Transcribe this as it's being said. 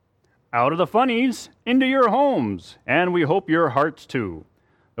out of the funnies, into your homes, and we hope your hearts too.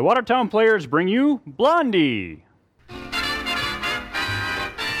 The Watertown Players bring you Blondie.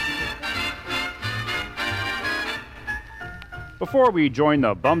 Before we join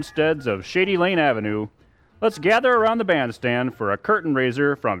the Bumsteads of Shady Lane Avenue, let's gather around the bandstand for a curtain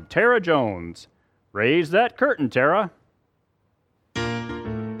raiser from Tara Jones. Raise that curtain, Tara.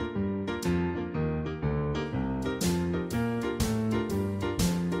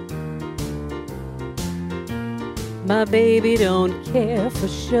 My baby don't care for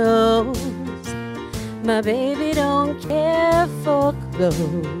shows. My baby don't care for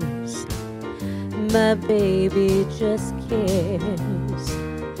clothes. My baby just cares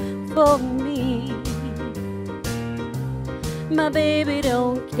for me. My baby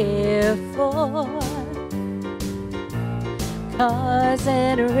don't care for cars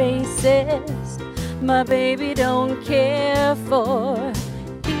and races. My baby don't care for,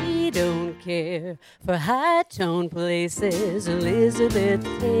 he don't care for high-tone places. Elizabeth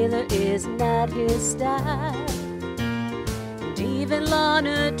Taylor is not his style. And even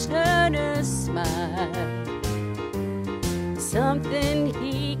Lana Turner's smile, something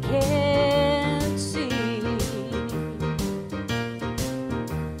he can't see.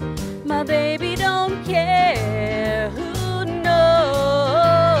 My baby don't care who knows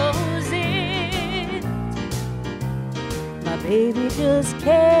it. My baby just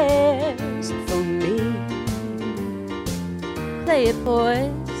cares for me. Play it, boys.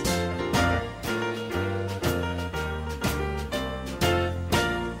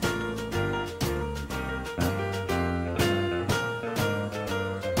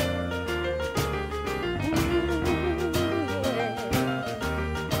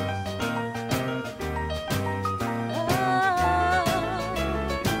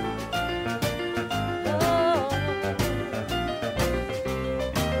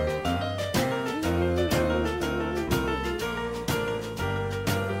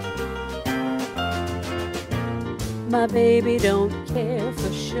 My baby don't care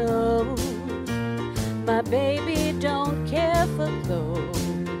for shows. My baby don't care for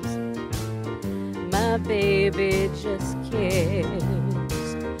clothes. My baby just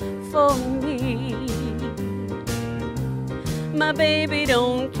cares for me. My baby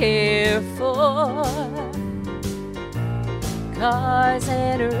don't care for cars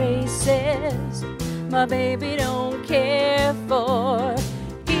and races. My baby don't care for,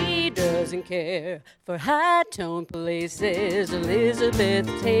 doesn't care for high-tone places. Elizabeth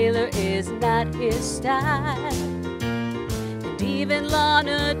Taylor is not his style. And even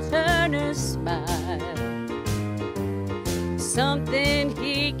Lana Turner's smile, something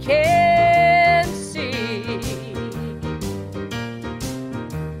he can't see.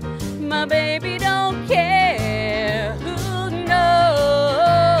 My baby don't care who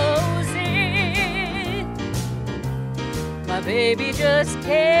knows it. My baby just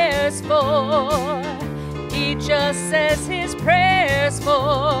cares for, he just says his prayers for.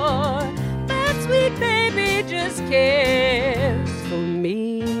 That sweet baby just cares for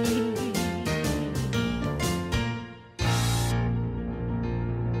me.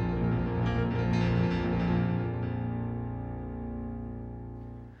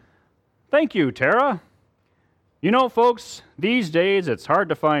 Thank you, Tara. You know, folks, these days it's hard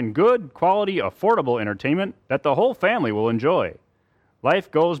to find good, quality, affordable entertainment that the whole family will enjoy.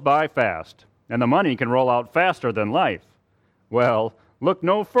 Life goes by fast, and the money can roll out faster than life. Well, look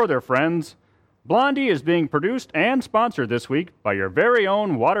no further, friends. Blondie is being produced and sponsored this week by your very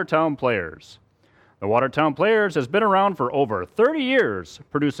own Watertown Players. The Watertown Players has been around for over 30 years,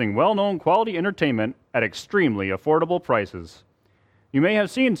 producing well-known quality entertainment at extremely affordable prices. You may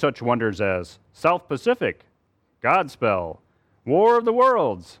have seen such wonders as South Pacific, Godspell, War of the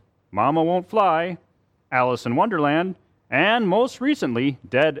Worlds, Mama Won't Fly, Alice in Wonderland, and most recently,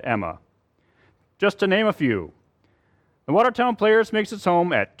 Dead Emma. Just to name a few. The Watertown Players makes its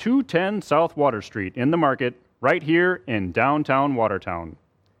home at 210 South Water Street in the Market, right here in downtown Watertown.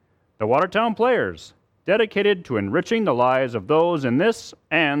 The Watertown Players, dedicated to enriching the lives of those in this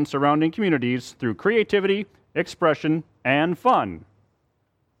and surrounding communities through creativity, expression, and fun.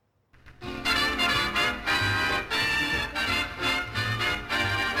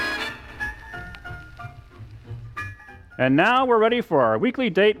 And now we're ready for our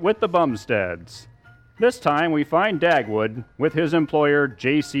weekly date with the Bumsteads. This time we find Dagwood with his employer,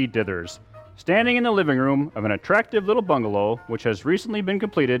 J.C. Dithers, standing in the living room of an attractive little bungalow which has recently been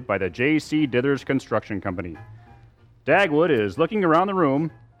completed by the J.C. Dithers Construction Company. Dagwood is looking around the room,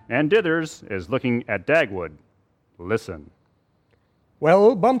 and Dithers is looking at Dagwood. Listen.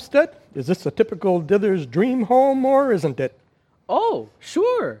 Well, Bumstead, is this a typical Dithers dream home, or isn't it? Oh,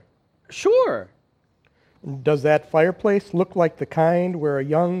 sure. Sure. Does that fireplace look like the kind where a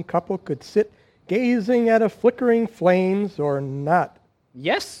young couple could sit gazing at a flickering flames or not?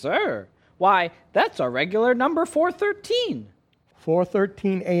 Yes, sir. Why, that's our regular number 413.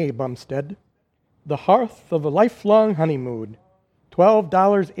 413A, Bumstead. The hearth of a lifelong honeymoon.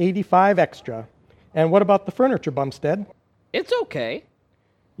 $12.85 extra. And what about the furniture, Bumstead? It's okay.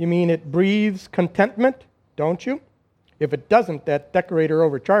 You mean it breathes contentment, don't you? If it doesn't, that decorator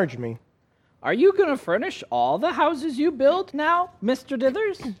overcharged me. Are you going to furnish all the houses you build now, Mr.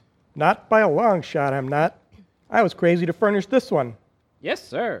 Dithers? Not by a long shot, I'm not. I was crazy to furnish this one. Yes,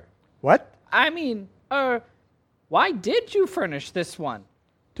 sir. What? Why did you furnish this one?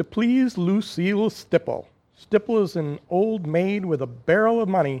 To please Lucille Stipple. Stipple is an old maid with a barrel of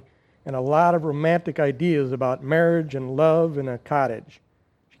money and a lot of romantic ideas about marriage and love in a cottage.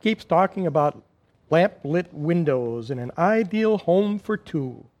 She keeps talking about lamp-lit windows and an ideal home for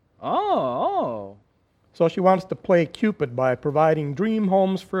two. Oh. So she wants to play Cupid by providing dream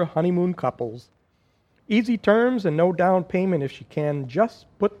homes for honeymoon couples. Easy terms and no down payment if she can just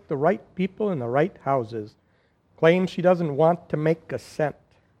put the right people in the right houses. Claims she doesn't want to make a cent.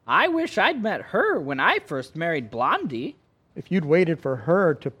 I wish I'd met her when I first married Blondie. If you'd waited for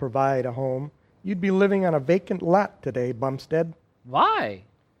her to provide a home, you'd be living on a vacant lot today, Bumstead. Why?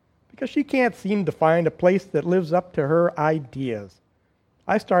 Because she can't seem to find a place that lives up to her ideas.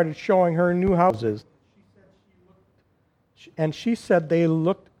 I started showing her new houses, and she said they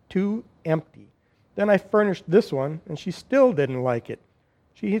looked too empty. Then I furnished this one, and she still didn't like it.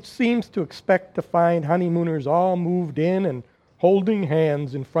 She seems to expect to find honeymooners all moved in and holding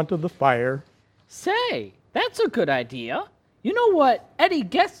hands in front of the fire. Say, that's a good idea. You know what Eddie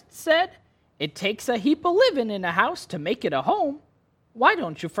Guest said? It takes a heap of living in a house to make it a home. Why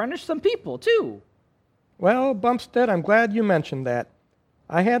don't you furnish some people, too? Well, Bumstead, I'm glad you mentioned that.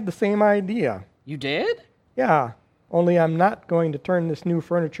 I had the same idea. You did? Yeah, only I'm not going to turn this new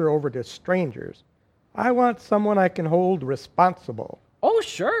furniture over to strangers. I want someone I can hold responsible. Oh,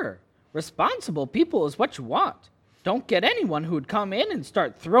 sure. Responsible people is what you want. Don't get anyone who would come in and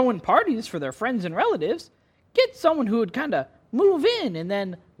start throwing parties for their friends and relatives. Get someone who would kind of move in and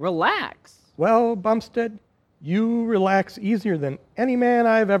then relax. Well, Bumstead, you relax easier than any man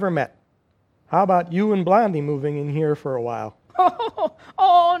I've ever met. How about you and Blondie moving in here for a while?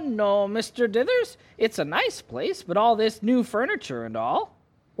 Oh, no, Mr. Dithers. It's a nice place, but all this new furniture and all.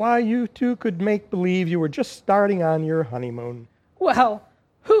 Why, you two could make believe you were just starting on your honeymoon. Well,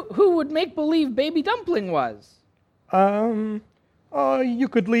 who would make believe Baby Dumpling was? You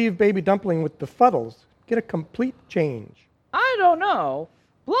could leave Baby Dumpling with the Fuddles. Get a complete change. I don't know.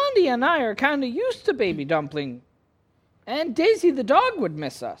 Blondie and I are kind of used to Baby Dumpling. And Daisy the dog would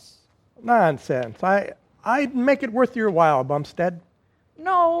miss us. Nonsense. I'd make it worth your while, Bumstead.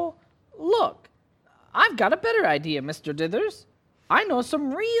 No, look. I've got a better idea, Mr. Dithers. I know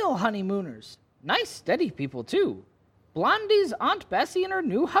some real honeymooners. Nice, steady people, too. Blondie's Aunt Bessie and her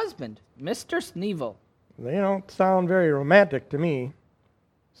new husband, Mr. Sneevil. They don't sound very romantic to me.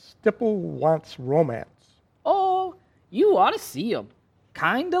 Stipple wants romance. Oh, you ought to see 'em.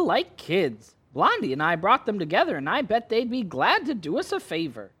 Kinda like kids. Blondie and I brought them together, and I bet they'd be glad to do us a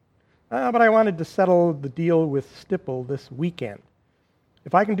favor. But I wanted to settle the deal with Stipple this weekend.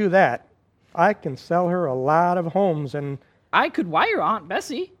 If I can do that, I can sell her a lot of homes and... I could wire Aunt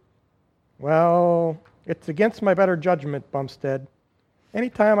Bessie. Well, it's against my better judgment, Bumstead.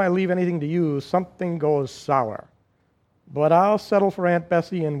 Anytime I leave anything to you, something goes sour. But I'll settle for Aunt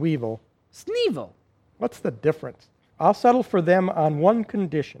Bessie and Weevil. Sneevil. What's the difference? I'll settle for them on one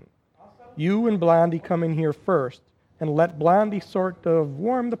condition. You and Blondie come in here first and let Blondie sort of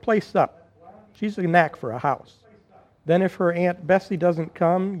warm the place up. She's a knack for a house. Then if her Aunt Bessie doesn't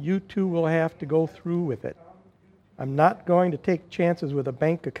come, you two will have to go through with it. I'm not going to take chances with a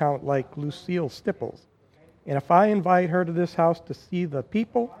bank account like Lucille Stipple's. And if I invite her to this house to see the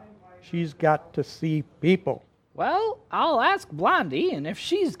people, she's got to see people. Well, I'll ask Blondie, and if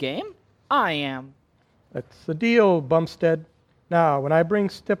she's game, I am. That's the deal, Bumstead. Now, when I bring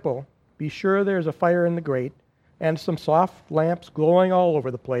Stipple, be sure there's a fire in the grate and some soft lamps glowing all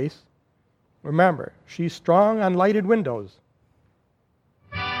over the place. Remember, she's strong on lighted windows.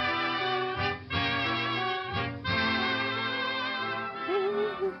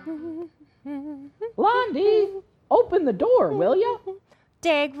 Blondie, open the door, will ya?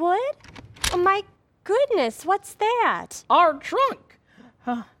 Dagwood? Oh, my goodness, what's that? Our trunk.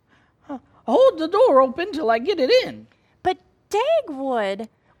 Hold the door open till I get it in. But Dagwood,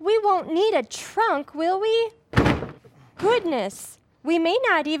 we won't need a trunk, will we? Goodness, we may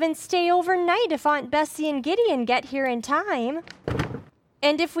not even stay overnight if Aunt Bessie and Gideon get here in time.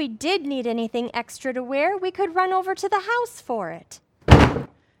 And if we did need anything extra to wear, we could run over to the house for it.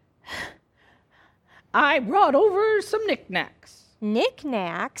 I brought over some knickknacks.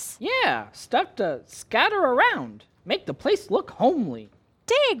 Knickknacks? Yeah, stuff to scatter around. Make the place look homely.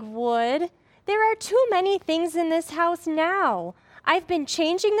 Dagwood, there are too many things in this house now. I've been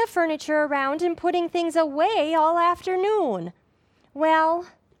changing the furniture around and putting things away all afternoon. Well,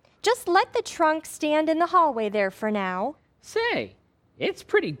 just let the trunk stand in the hallway there for now. Say, it's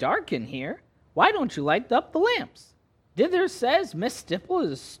pretty dark in here. Why don't you light up the lamps? Dithers says Miss Stipple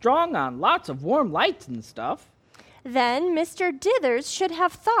is strong on lots of warm lights and stuff. Then Mr. Dithers should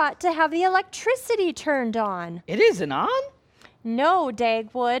have thought to have the electricity turned on. It isn't on? No,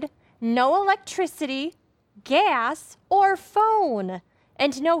 Dagwood. No electricity, gas, or phone.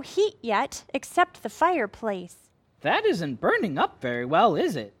 And no heat yet, except the fireplace. That isn't burning up very well,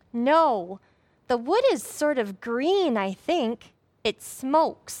 is it? No. The wood is sort of green, I think. It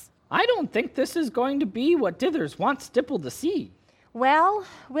smokes. I don't think this is going to be what Dithers wants Stipple to see. Well,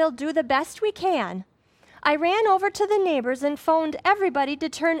 we'll do the best we can. I ran over to the neighbors and phoned everybody to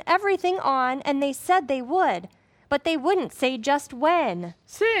turn everything on, and they said they would. But they wouldn't say just when.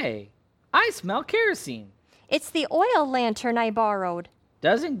 Say, I smell kerosene. It's the oil lantern I borrowed.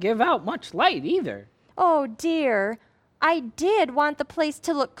 Doesn't give out much light either. Oh, dear. I did want the place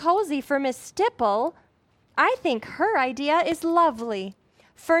to look cozy for Miss Stipple. I think her idea is lovely.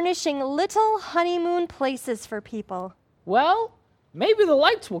 Furnishing little honeymoon places for people. Well, maybe the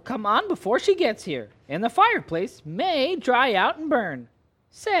lights will come on before she gets here, and the fireplace may dry out and burn.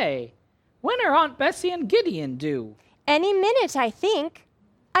 Say, when are Aunt Bessie and Gideon due? Any minute, I think.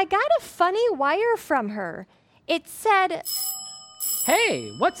 I got a funny wire from her. It said,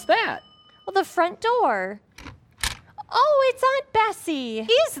 Hey, what's that? well, the front door. Oh, it's Aunt Bessie.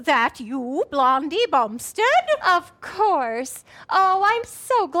 Is that you, Blondie Bumstead? Of course. Oh, I'm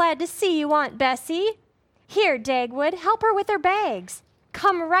so glad to see you, Aunt Bessie. Here, Dagwood, help her with her bags.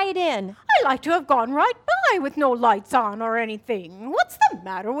 Come right in. I like to have gone right by with no lights on or anything. What's the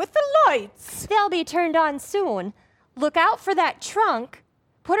matter with the lights? They'll be turned on soon. Look out for that trunk.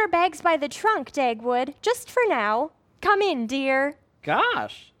 Put her bags by the trunk, Dagwood, just for now. Come in, dear.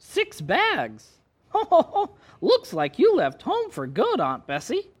 Gosh, 6 bags. Looks like you left home for good, Aunt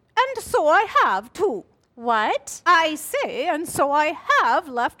Bessie. And so I have, too. What? I say, and so I have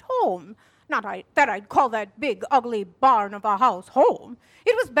left home. Not that I'd call that big, ugly barn of a house home.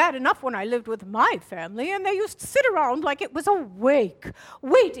 It was bad enough when I lived with my family, and they used to sit around like it was a wake,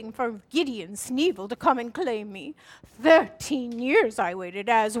 waiting for Gideon Sneevil to come and claim me. 13 years I waited,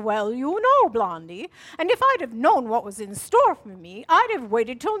 as well you know, Blondie. And if I'd have known what was in store for me, I'd have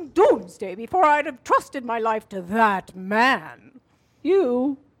waited till doomsday before I'd have trusted my life to that man.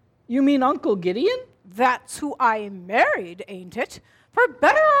 You mean Uncle Gideon? That's who I married, ain't it? For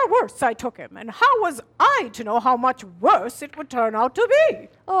better or worse, I took him, and how was I to know how much worse it would turn out to be?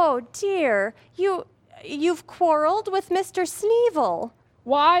 Oh, dear. You've quarreled with Mr. Sneevil.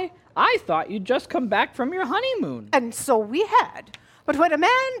 Why, I thought you'd just come back from your honeymoon. And so we had. But when a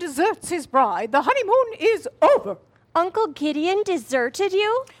man deserts his bride, the honeymoon is over. Uncle Gideon deserted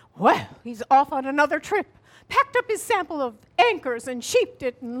you? Well, he's off on another trip. Packed up his sample of anchors and sheeped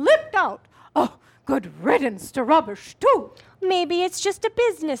it and limped out. Oh, good riddance to rubbish, too. Maybe it's just a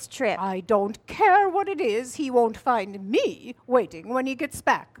business trip. I don't care what it is, he won't find me waiting when he gets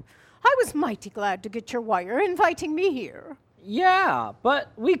back. I was mighty glad to get your wire inviting me here. Yeah,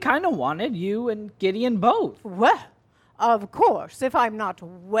 but we kind of wanted you and Gideon both. Well, of course, if I'm not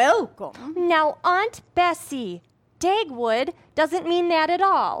welcome. Now, Aunt Bessie, Dagwood doesn't mean that at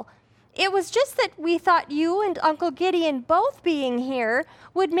all. It was just that we thought you and Uncle Gideon both being here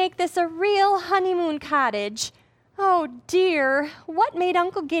would make this a real honeymoon cottage. Oh, dear. What made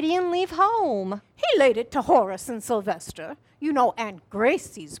Uncle Gideon leave home? He laid it to Horace and Sylvester. You know, Aunt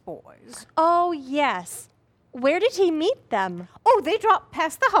Gracie's boys. Oh, yes. Where did he meet them? Oh, they dropped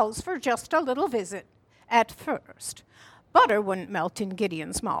past the house for just a little visit. At first. Butter wouldn't melt in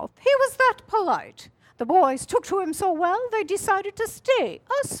Gideon's mouth. He was that polite. The boys took to him so well, they decided to stay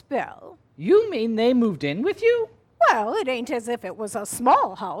a spell. You mean they moved in with you? Well, it ain't as if it was a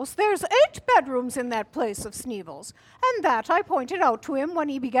small house. There's 8 bedrooms in that place of Sneevil's, and that I pointed out to him when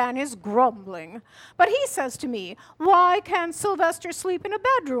he began his grumbling. But he says to me, why can't Sylvester sleep in a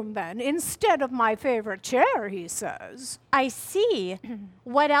bedroom then, instead of my favorite chair, he says. I see.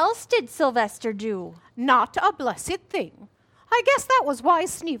 What else did Sylvester do? Not a blessed thing. I guess that was why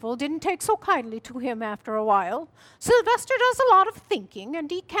Sneevil didn't take so kindly to him after a while. Sylvester does a lot of thinking,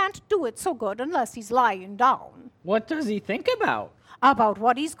 and he can't do it so good unless he's lying down. What does he think about? about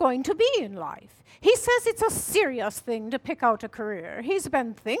what he's going to be in life. He says it's a serious thing to pick out a career. He's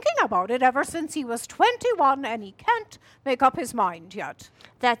been thinking about it ever since he was 21, and he can't make up his mind yet.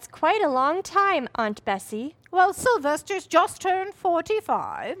 That's quite a long time, Aunt Bessie. Well, Sylvester's just turned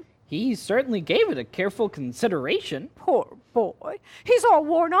 45. He certainly gave it a careful consideration. Poor boy. He's all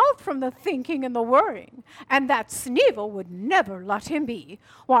worn out from the thinking and the worrying. And that Sneevil would never let him be.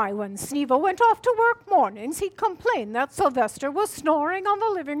 Why, when Sneevil went off to work mornings, he'd complain that Sylvester was snoring on the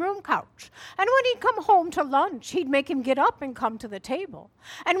living room couch. And when he'd come home to lunch, he'd make him get up and come to the table.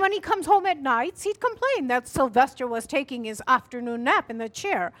 And when he comes home at nights, he'd complain that Sylvester was taking his afternoon nap in the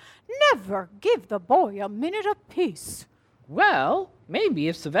chair. Never give the boy a minute of peace. Well, maybe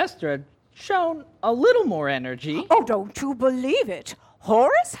if Sylvester had shown a little more energy. Oh, don't you believe it?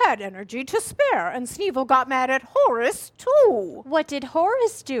 Horace had energy to spare, and Sneevil got mad at Horace, too. What did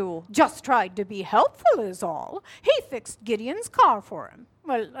Horace do? Just tried to be helpful is all. He fixed Gideon's car for him.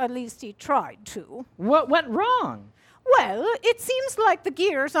 Well, at least he tried to. What went wrong? Well, it seems like the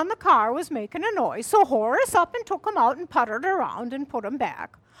gears on the car was making a noise, so Horace up and took 'em out and puttered around and put 'em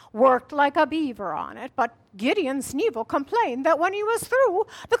back. Worked like a beaver on it, but Gideon Sneevil complained that when he was through,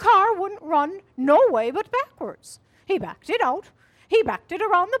 the car wouldn't run no way but backwards. He backed it out, he backed it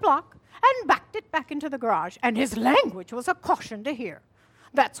around the block, and backed it back into the garage, and his language was a caution to hear.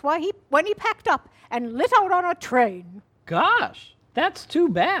 That's why when he packed up and lit out on a train. Gosh, that's too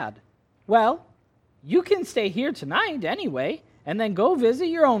bad. Well, you can stay here tonight anyway, and then go visit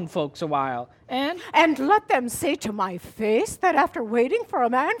your own folks a while, And let them say to my face that after waiting for a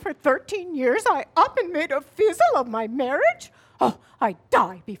man for 13 years, I up and made a fizzle of my marriage? Oh, I'd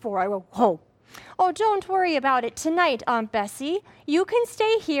die before I went home. Oh, don't worry about it tonight, Aunt Bessie. You can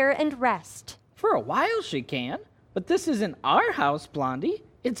stay here and rest. For a while she can, but this isn't our house, Blondie.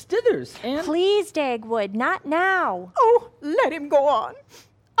 It's Dithers, and... Please, Dagwood, not now. Oh, let him go on.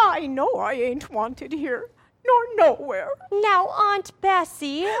 I know I ain't wanted here, nor nowhere. Now, Aunt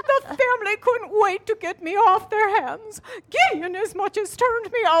Bessie. The family couldn't wait to get me off their hands. Gideon as much as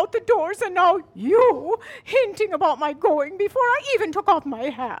turned me out the doors, and now you, hinting about my going before I even took off my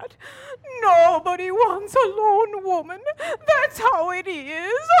hat. Nobody wants a lone woman. That's how it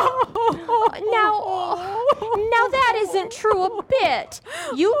is. Now that isn't true a bit.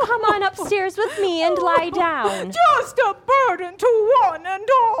 You come on upstairs with me and lie down. Just a burden to one and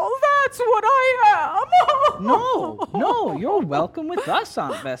all. That's what I am. No, you're welcome with us,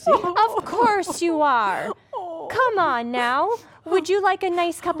 Aunt Bessie. Of course you are. Come on now. Would you like a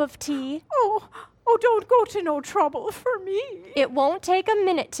nice cup of tea? Oh, don't go to no trouble for me. It won't take a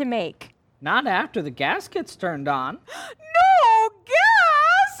minute to make. Not after the gas gets turned on. No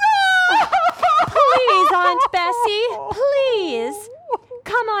gas! Please, Aunt Bessie, please.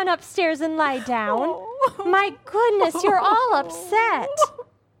 Come on upstairs and lie down. My goodness, you're all upset.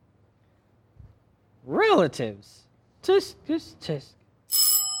 Relatives. Tisk, tisk, tisk.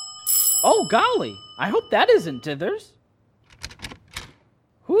 Oh, golly. I hope that isn't Dithers.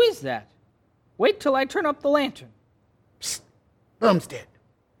 Who is that? Wait till I turn up the lantern. Psst, Bumstead,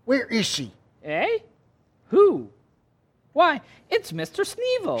 where is she? Eh? Who? Why, it's Mr.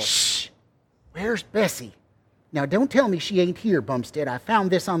 Sneevil. Shh, where's Bessie? Now don't tell me she ain't here, Bumstead. I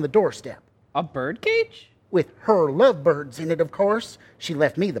found this on the doorstep. A birdcage? With her lovebirds in it, of course. She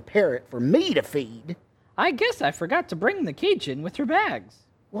left me the parrot for me to feed. I guess I forgot to bring the cage in with her bags.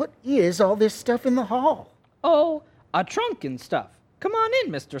 What is all this stuff in the hall? Oh, a trunk and stuff. Come on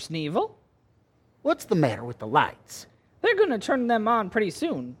in, Mr. Sneevil. What's the matter with the lights? They're going to turn them on pretty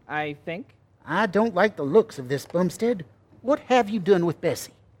soon, I think. I don't like the looks of this, Bumstead. What have you done with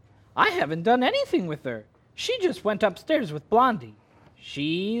Bessie? I haven't done anything with her. She just went upstairs with Blondie.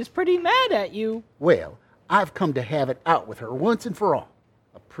 She's pretty mad at you. Well, I've come to have it out with her once and for all.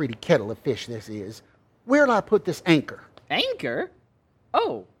 A pretty kettle of fish this is. Where'll I put this anchor? Anchor?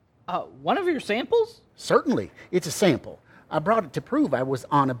 Oh, one of your samples? Certainly, it's a sample. I brought it to prove I was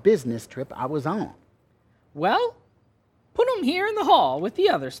on a business trip I was on. Well, put 'em here in the hall with the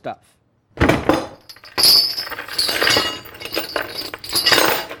other stuff.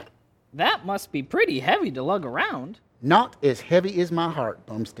 That must be pretty heavy to lug around. Not as heavy as my heart,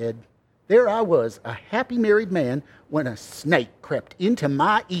 Bumstead. There I was, a happy married man, when a snake crept into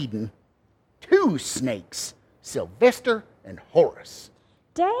my Eden. 2 snakes, Sylvester and Horace.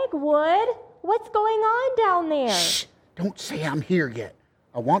 Dagwood, what's going on down there? Shh, don't say I'm here yet.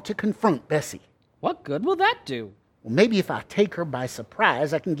 I want to confront Bessie. What good will that do? Well, maybe if I take her by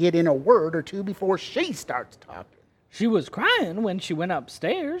surprise, I can get in a word or two before she starts talking. She was crying when she went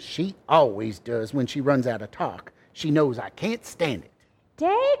upstairs. She always does when she runs out of talk. She knows I can't stand it.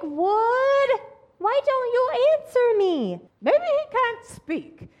 Dagwood, Why don't you answer me? Maybe he can't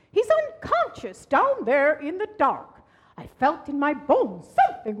speak. He's unconscious down there in the dark. I felt in my bones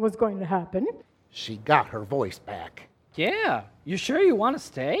something was going to happen. She got her voice back. Yeah, you sure you want to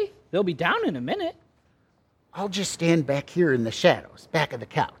stay? They'll be down in a minute. I'll just stand back here in the shadows, back of the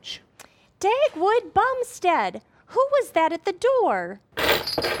couch. Dagwood Bumstead, who was that at the door?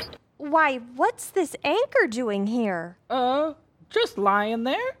 Why, what's this anchor doing here? Just lying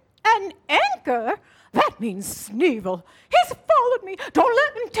there. An anchor? That means Sneevil. He's followed me. Don't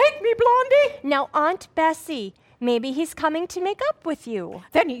let him take me, Blondie. Now, Aunt Bessie, maybe he's coming to make up with you.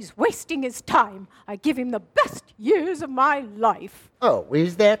 Then he's wasting his time. I give him the best years of my life. Oh,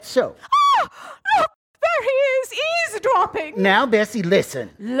 is that so? Ah! Look, there he is, eavesdropping. Now, Bessie,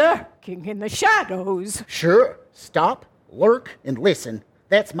 listen. Lurking in the shadows. Sure, stop, lurk, and listen.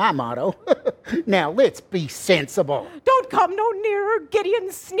 That's my motto. Now, let's be sensible. Don't come no nearer, Gideon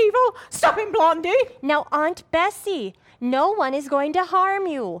Sneevil. Stop him, Blondie. Now, Aunt Bessie, no one is going to harm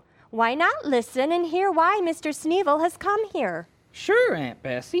you. Why not listen and hear why Mr. Sneevil has come here? Sure, Aunt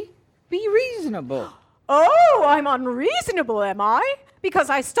Bessie. Be reasonable. Oh, I'm unreasonable, am I? Because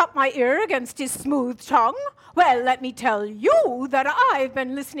I stopped my ear against his smooth tongue? Well, let me tell you that I've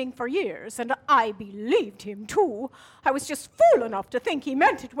been listening for years, and I believed him, too. I was just fool enough to think he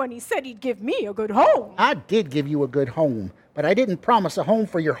meant it when he said he'd give me a good home. I did give you a good home, but I didn't promise a home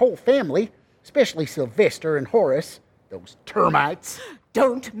for your whole family, especially Sylvester and Horace, those termites.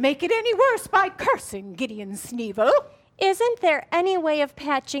 Don't make it any worse by cursing, Gideon Sneevil. Isn't there any way of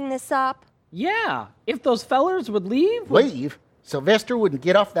patching this up? Yeah, if those fellers would leave. Leave? Sylvester wouldn't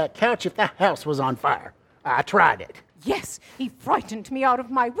get off that couch if the house was on fire. I tried it. Yes, he frightened me out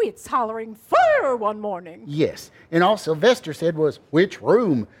of my wits, hollering fire one morning. Yes, and all Sylvester said was, which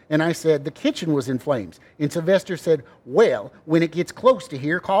room? And I said, the kitchen was in flames. And Sylvester said, well, when it gets close to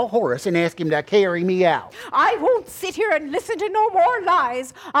here, call Horace and ask him to carry me out. I won't sit here and listen to no more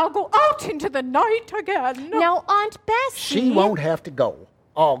lies. I'll go out into the night again. Now, Aunt Bessie... She won't have to go.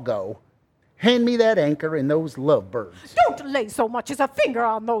 I'll go. Hand me that anchor and those lovebirds. Don't lay so much as a finger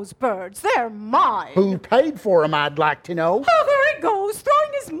on those birds. They're mine. Who paid for 'em, I'd like to know. Oh, there he goes,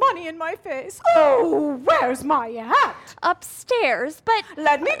 throwing his money in my face. Oh, where's my hat? Upstairs, but...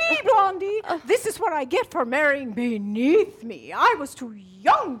 Let me be, Blondie. This is what I get for marrying beneath me. I was too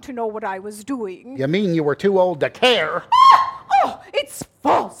young to know what I was doing. You mean you were too old to care? Oh, it's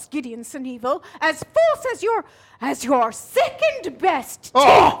false, Gideon Sneevil. As false as your second best teeth.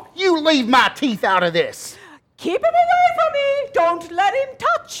 Oh, you leave my teeth out of this. Keep him away from me. Don't let him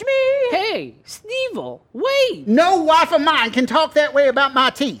touch me. Hey, Sneevil, wait. No wife of mine can talk that way about my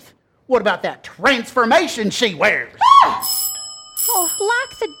teeth. What about that transformation she wears? Oh,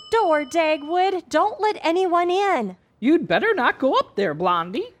 lock the door, Dagwood. Don't let anyone in. You'd better not go up there,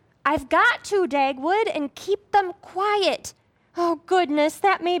 Blondie. I've got to, Dagwood, and keep them quiet. Oh, goodness,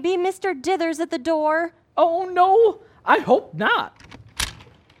 that may be Mr. Dithers at the door. Oh, no, I hope not.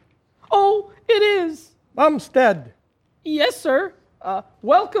 Oh, it is. Bumstead, Yes, sir.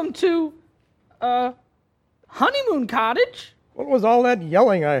 Welcome to, Honeymoon Cottage. what was all that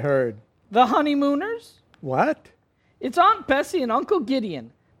yelling I heard? The honeymooners. What? It's Aunt Bessie and Uncle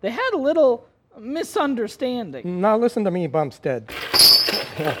Gideon. They had a little misunderstanding. Now listen to me, Bumstead.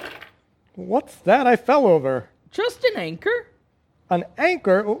 What's that I fell over? Just an anchor. An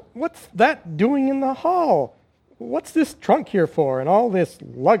anchor? What's that doing in the hall? What's this trunk here for and all this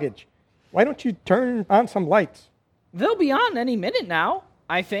luggage? Why don't you turn on some lights? They'll be on any minute now,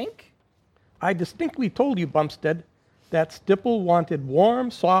 I think. I distinctly told you, Bumstead, that Stipple wanted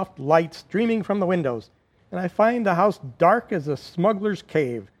warm, soft light streaming from the windows, and I find the house dark as a smuggler's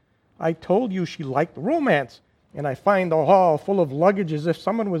cave. I told you she liked romance, and I find the hall full of luggage as if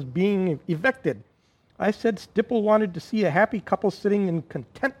someone was being evicted. I said Stipple wanted to see a happy couple sitting in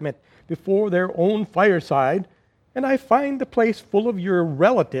contentment before their own fireside, and I find the place full of your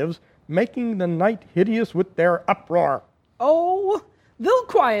relatives making the night hideous with their uproar. Oh, they'll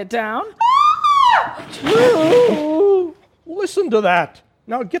quiet down. Listen to that.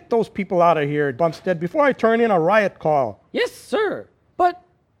 Now get those people out of here, Bumstead, before I turn in a riot call. Yes, sir. But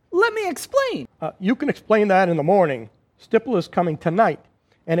let me explain. You can explain that in the morning. Stipple is coming tonight,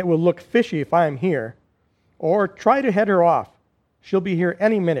 and it will look fishy if I'm here. Or try to head her off. She'll be here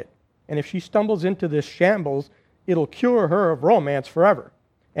any minute, and if she stumbles into this shambles, it'll cure her of romance forever,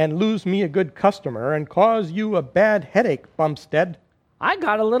 and lose me a good customer and cause you a bad headache, Bumstead. I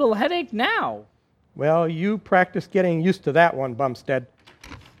got a little headache now. Well, you practice getting used to that one, Bumstead.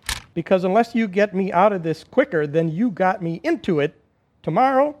 Because unless you get me out of this quicker than you got me into it,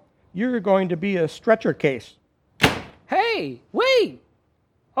 tomorrow you're going to be a stretcher case. Hey, wait.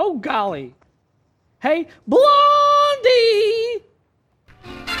 Oh, golly. Hey, Blondie!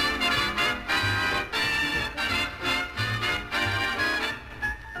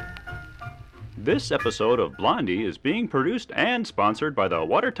 This episode of Blondie is being produced and sponsored by the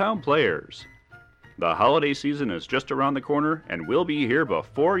Watertown Players. The holiday season is just around the corner and will be here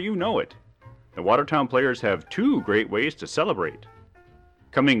before you know it. The Watertown Players have 2 great ways to celebrate.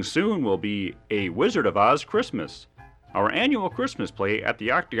 Coming soon will be A Wizard of Oz Christmas, our annual Christmas play at the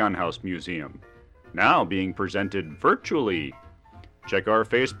Octagon House Museum, now being presented virtually. Check our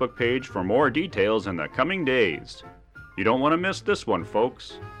Facebook page for more details in the coming days. You don't want to miss this one,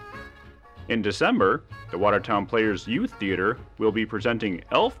 folks. In December, the Watertown Players Youth Theater will be presenting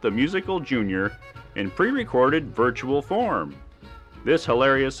Elf the Musical Jr. in pre-recorded virtual form. This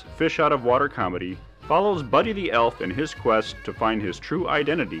hilarious fish-out-of-water comedy follows Buddy the Elf in his quest to find his true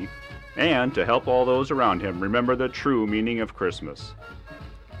identity and to help all those around him remember the true meaning of Christmas.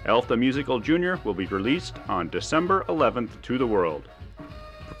 Elf the Musical Jr. will be released on December 11th to the world.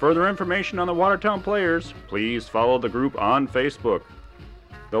 For further information on the Watertown Players, please follow the group on Facebook.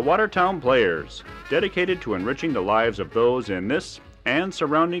 The Watertown Players, dedicated to enriching the lives of those in this and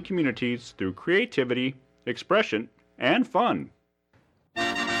surrounding communities through creativity, expression, and fun.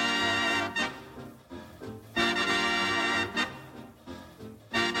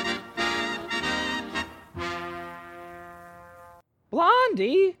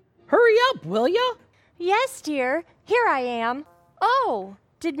 Blondie, hurry up, will ya? Yes, dear. Here I am. Oh,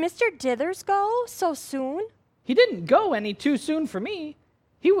 did Mr. Dithers go so soon? He didn't go any too soon for me.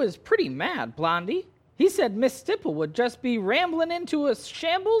 He was pretty mad, Blondie. He said Miss Stipple would just be rambling into a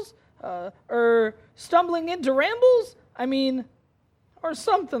shambles, stumbling into rambles? Or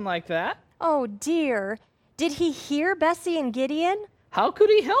something like that. Oh, dear. Did he hear Bessie and Gideon? How could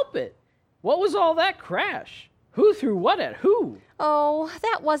he help it? What was all that crash? Who threw what at who? Oh,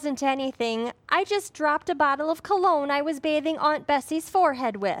 that wasn't anything. I just dropped a bottle of cologne I was bathing Aunt Bessie's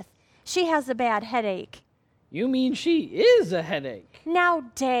forehead with. She has a bad headache. You mean she is a headache? Now,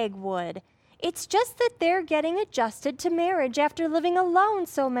 Dagwood, it's just that they're getting adjusted to marriage after living alone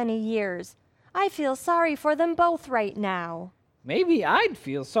so many years. I feel sorry for them both right now. Maybe I'd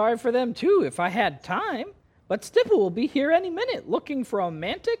feel sorry for them too if I had time. But Stipple will be here any minute looking for a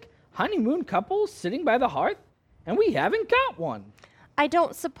romantic honeymoon couple sitting by the hearth, and we haven't got one. I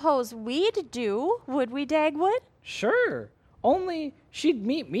don't suppose we'd do, would we, Dagwood? Sure. Only she'd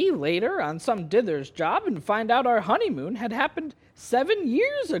meet me later on some Dithers job and find out our honeymoon had happened 7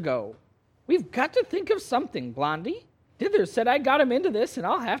 years ago. We've got to think of something, Blondie. Dithers said I got him into this and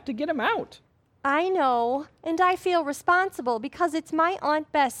I'll have to get him out. I know, and I feel responsible because it's my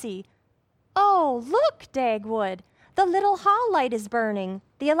Aunt Bessie. Oh, look, Dagwood. The little hall light is burning.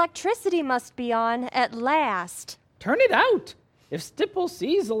 The electricity must be on at last. Turn it out. If Stipple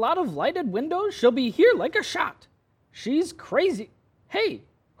sees a lot of lighted windows, she'll be here like a shot. She's crazy. Hey,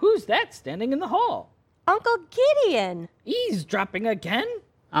 who's that standing in the hall? Uncle Gideon. Eavesdropping again?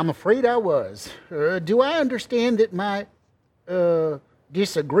 I'm afraid I was. Do I understand that my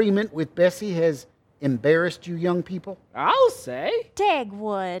disagreement with Bessie has embarrassed you young people? I'll say.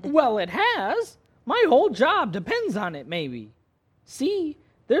 Dagwood. Well, it has. My whole job depends on it, maybe. See,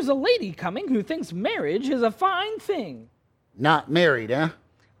 there's a lady coming who thinks marriage is a fine thing. Not married, huh?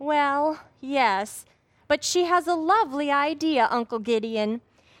 Well, yes. But she has a lovely idea, Uncle Gideon.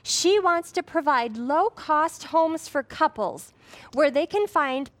 She wants to provide low-cost homes for couples where they can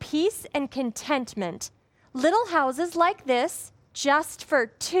find peace and contentment. Little houses like this, just for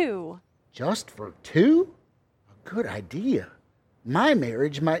 2. Just for 2? A good idea. My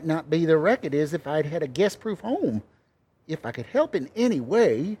marriage might not be the wreck it is if I'd had a guest-proof home. If I could help in any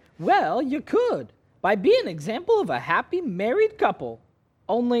way... Well, you could, by being an example of a happy married couple.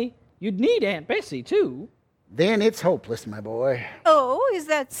 Only... you'd need Aunt Bessie, too. Then it's hopeless, my boy. Oh, is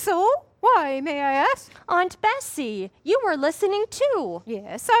that so? Why, may I ask? Aunt Bessie, you were listening too.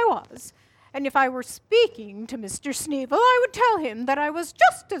 Yes, I was. And if I were speaking to Mr. Sneevil, I would tell him that I was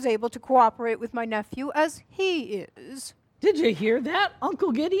just as able to cooperate with my nephew as he is. Did you hear that,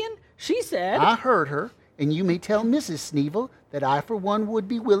 Uncle Gideon? She said... I heard her, and you may tell Mrs. Sneevil that I, for one, would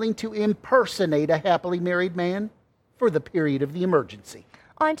be willing to impersonate a happily married man for the period of the emergency.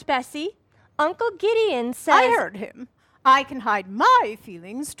 Aunt Bessie, Uncle Gideon says... I heard him. I can hide my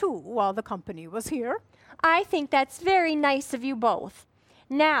feelings, too, while the company was here. I think that's very nice of you both.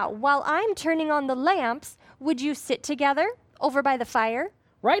 Now, while I'm turning on the lamps, would you sit together over by the fire?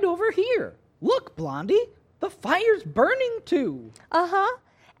 Right over here. Look, Blondie, the fire's burning too. Uh-huh.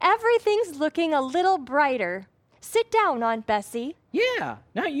 Everything's looking a little brighter. Sit down, Aunt Bessie. Yeah,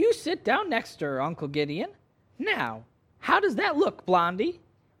 now you sit down next to her, Uncle Gideon. Now, how does that look, Blondie?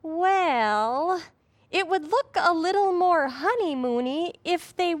 Well, It would look a little more honeymoony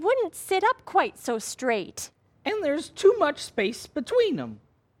if they wouldn't sit up quite so straight. And there's too much space between them.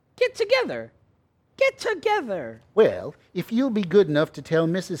 Get together. Get together. Well, if you'll be good enough to tell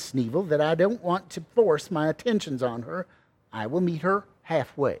Mrs. Sneevil that I don't want to force my attentions on her, I will meet her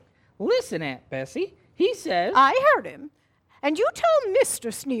halfway. Listen, Aunt Bessie. He says... I heard him. And you tell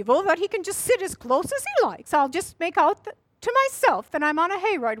Mr. Sneevil that he can just sit as close as he likes. I'll just make out to myself that I'm on a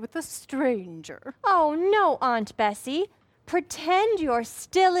hayride with a stranger. Oh, no, Aunt Bessie. Pretend you're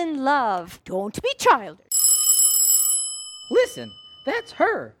still in love. Don't be childish. Listen, that's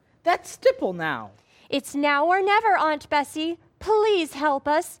her. That's Stipple now. It's now or never, Aunt Bessie. Please help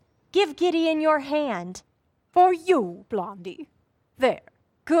us. Give Gideon your hand. For you, Blondie. There.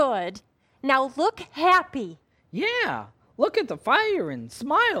 Good. Now look happy. Yeah, look at the fire and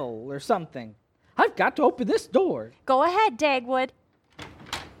smile or something. I've got to open this door. Go ahead, Dagwood.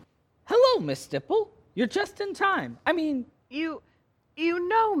 Hello, Miss Stipple. You're just in time. I mean... You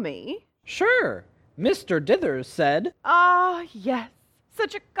know me? Sure. Mr. Dithers said... Ah, yes.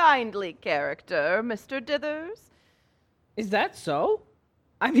 Such a kindly character, Mr. Dithers. Is that so?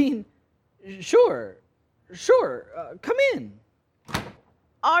 I mean, sure. Come in.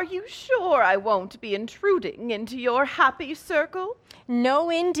 Are you sure I won't be intruding into your happy circle? No,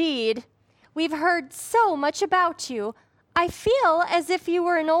 indeed. We've heard so much about you. I feel as if you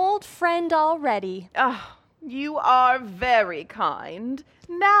were an old friend already. Ah, you are very kind.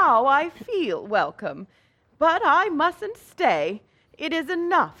 Now I feel welcome. But I mustn't stay. It is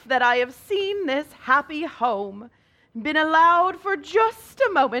enough that I have seen this happy home, been allowed for just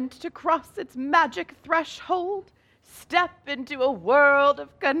a moment to cross its magic threshold, step into a world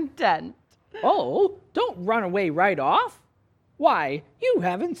of content. Oh, don't run away right off. Why, you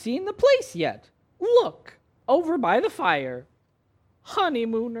haven't seen the place yet. Look, over by the fire.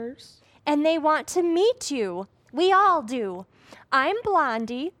 Honeymooners. And they want to meet you. We all do. I'm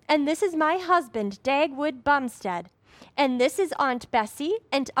Blondie, and this is my husband, Dagwood Bumstead. And this is Aunt Bessie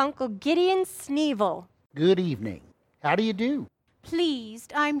and Uncle Gideon Sneevil. Good evening. How do you do?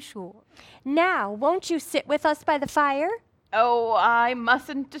 Pleased, I'm sure. Now, won't you sit with us by the fire? Oh, I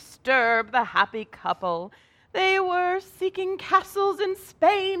mustn't disturb the happy couple. They were seeking castles in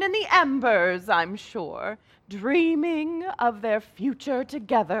Spain in the embers, I'm sure, dreaming of their future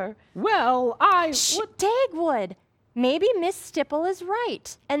together. Well, Shh, Dagwood! Maybe Miss Stipple is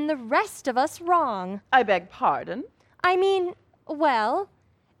right, and the rest of us wrong. I beg pardon? I mean, well,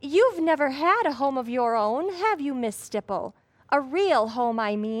 you've never had a home of your own, have you, Miss Stipple? A real home,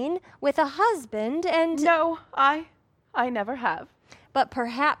 I mean, with a husband and... No, I never have. But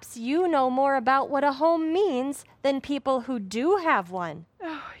perhaps you know more about what a home means than people who do have one.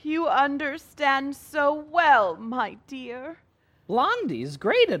 Oh, you understand so well, my dear. Blondie's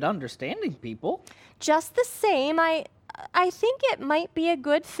great at understanding people. Just the same, I think it might be a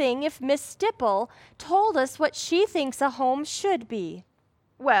good thing if Miss Stipple told us what she thinks a home should be.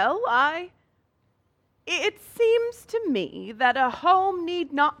 Well, it seems to me that a home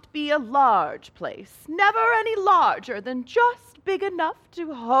need not be a large place, never any larger than just big enough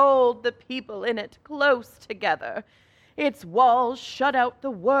to hold the people in it close together. Its walls shut out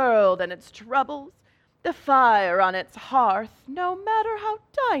the world and its troubles. The fire on its hearth, no matter how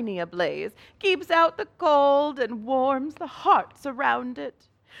tiny a blaze, keeps out the cold and warms the hearts around it.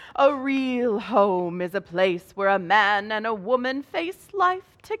 A real home is a place where a man and a woman face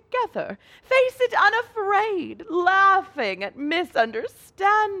life together, face it unafraid, laughing at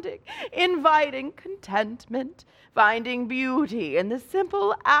misunderstanding, inviting contentment, finding beauty in the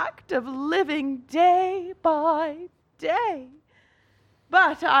simple act of living day by day.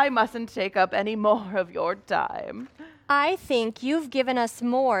 But I mustn't take up any more of your time. I think you've given us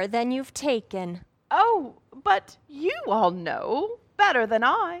more than you've taken. Oh, but you all know better than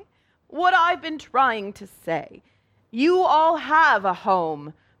I what I've been trying to say. You all have a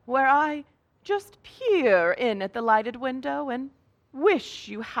home where I just peer in at the lighted window and wish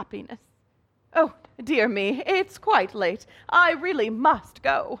you happiness. Oh, dear me, it's quite late. I really must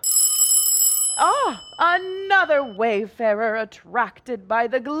go. Ah, another wayfarer attracted by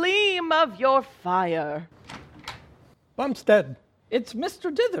the gleam of your fire. Bumstead, It's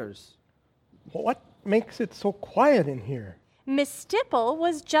Mr. Dithers. what makes it so quiet in here? Miss Stipple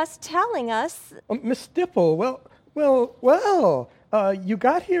was just telling us... Miss Stipple, well, you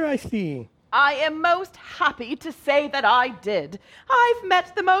got here, I see. I am most happy to say that I did. I've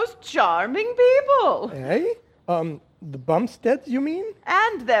met the most charming people. Eh? The Bumsteads, you mean?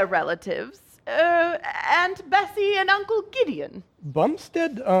 And their relatives. Aunt Bessie and Uncle Gideon.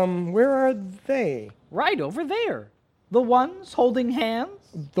 Bumstead, where are they? Right over there. The ones holding hands.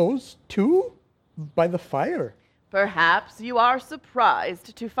 Those two? by the fire. Perhaps you are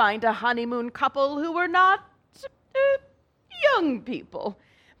surprised to find a honeymoon couple who were not young people.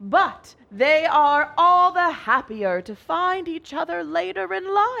 But they are all the happier to find each other later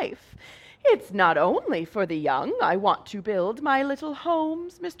in life. It's not only for the young I want to build my little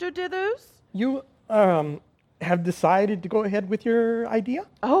homes, Mr. Dithers. You, have decided to go ahead with your idea?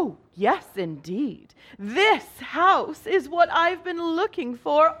 Oh, yes, indeed. This house is what I've been looking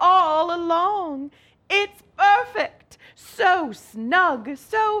for all along. It's perfect. So snug,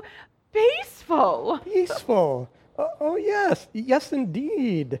 so peaceful. Peaceful. Oh, yes. Yes,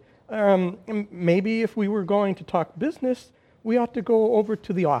 indeed. Maybe if we were going to talk business, we ought to go over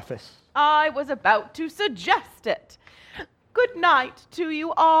to the office. I was about to suggest it. Good night to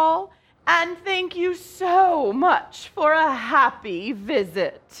you all, and thank you so much for a happy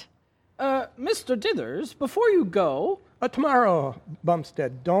visit. Mr. Dithers, before you go... Tomorrow,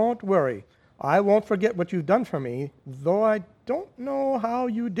 Bumstead, don't worry. I won't forget what you've done for me, though I don't know how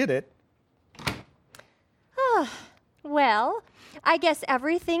you did it. Well, I guess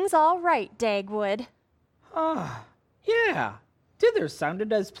everything's all right, Dagwood. Yeah. Dithers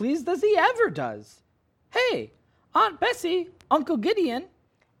sounded as pleased as he ever does. Hey, Aunt Bessie, Uncle Gideon.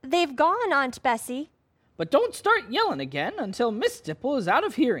 They've gone, Aunt Bessie. But don't start yelling again until Miss Stipple is out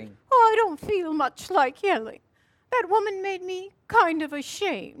of hearing. Oh, I don't feel much like yelling. That woman made me kind of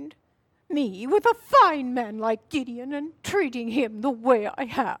ashamed. Me with a fine man like Gideon and treating him the way I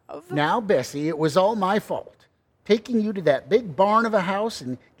have. Now, Bessie, it was all my fault. Taking you to that big barn of a house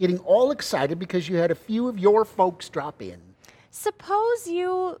and getting all excited because you had a few of your folks drop in. Suppose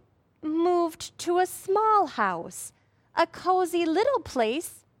you moved to a small house, a cozy little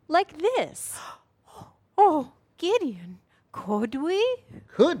place like this. Oh, Gideon, could we?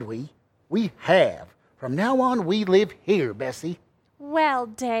 Could we? We have. From now on, we live here, Bessie. Well,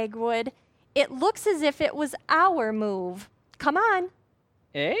 Dagwood, it looks as if it was our move. Come on.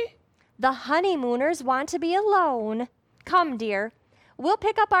 Eh? The honeymooners want to be alone. Come, dear. We'll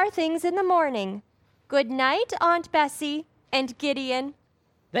pick up our things in the morning. Good night, Aunt Bessie and Gideon.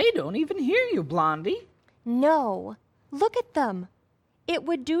 They don't even hear you, Blondie. No. Look at them. It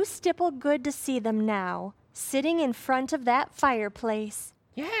would do Stipple good to see them now, sitting in front of that fireplace.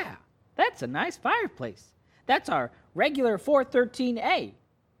 Yeah, that's a nice fireplace. That's our regular 413A,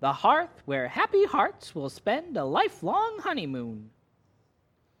 the hearth where happy hearts will spend a lifelong honeymoon.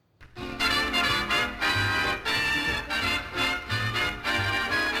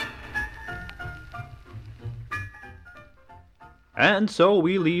 And so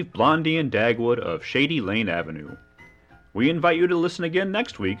we leave Blondie and Dagwood of Shady Lane Avenue. We invite you to listen again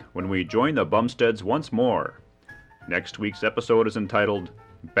next week when we join the Bumsteads once more. Next week's episode is entitled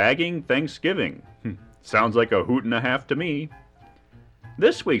Bagging Thanksgiving. Sounds like a hoot and a half to me.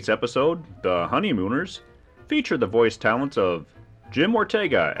 This week's episode, The Honeymooners, feature the voice talents of Jim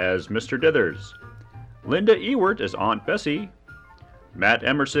Ortega as Mr. Dithers, Linda Ewert as Aunt Bessie, Matt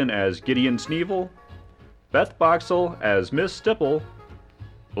Emerson as Gideon Sneevil, Beth Boxell as Miss Stipple,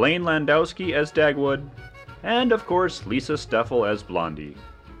 Blaine Landowski as Dagwood, and of course Lisa Steffel as Blondie.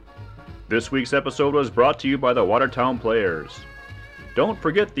 This week's episode was brought to you by the Watertown Players. Don't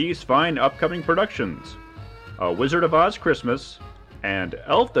forget these fine upcoming productions: A Wizard of Oz Christmas and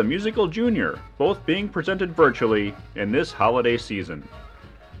Elf the Musical Jr., both being presented virtually in this holiday season.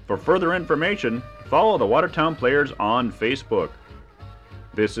 For further information, follow the Watertown Players on Facebook.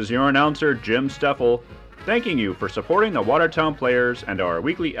 This is your announcer, Jim Steffel, thanking you for supporting the Watertown Players and our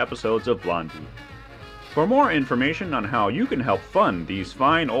weekly episodes of Blondie. For more information on how you can help fund these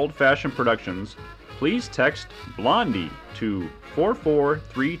fine old-fashioned productions, please text Blondie to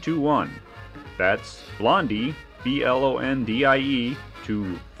 44321. That's Blondie, BLONDIE,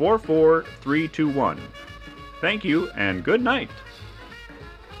 to 44321. Thank you and good night.